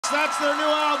That's their new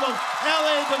album,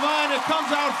 L.A. Divine. It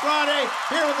comes out Friday.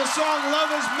 Here with the song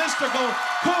Love is Mystical,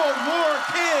 Cold War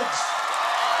Kids.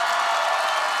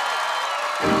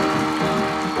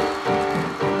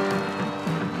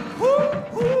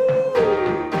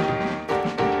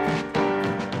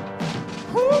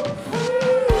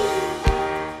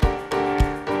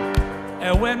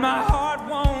 And when my heart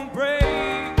won't break,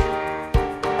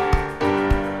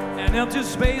 an empty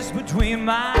space between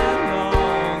my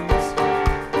lungs,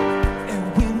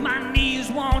 and when my knees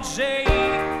won't shake,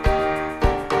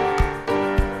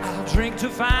 I'll drink to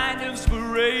find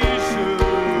inspiration.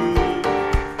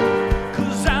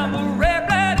 'Cause I'm a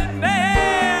red-blooded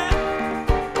man,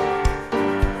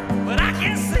 but I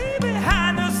can see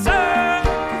behind the sun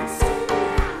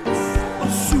a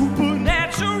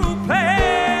supernatural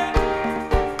plan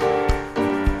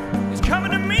is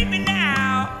coming to meet me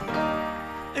now.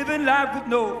 Living life with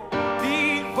no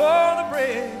need for the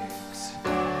brakes.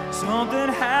 Something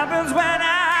happens when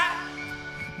I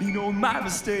lean on my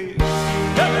mistakes.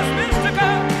 Love is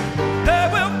mystical,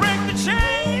 love will break the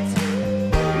chains.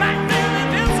 Might feel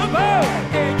invincible,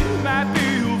 and you might be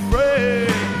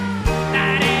afraid.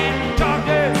 Night and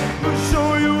darkness will show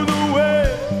you the way.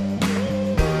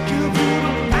 Give you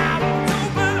the power to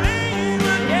believe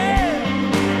again.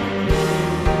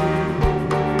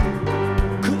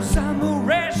 'Cause I'm a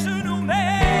rational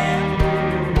man,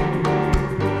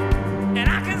 and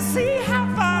I can see how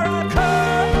far I've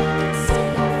come,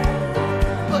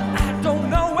 but I don't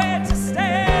know where to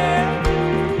stand.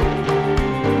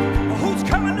 Who's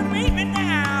coming to meet me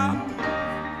now?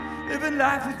 Living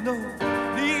life with no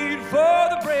need for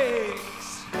the brakes.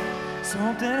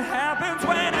 Something happens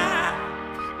when I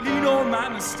lean on my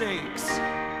mistakes.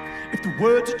 If the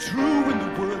words are true and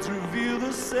the words reveal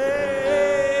the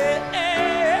same.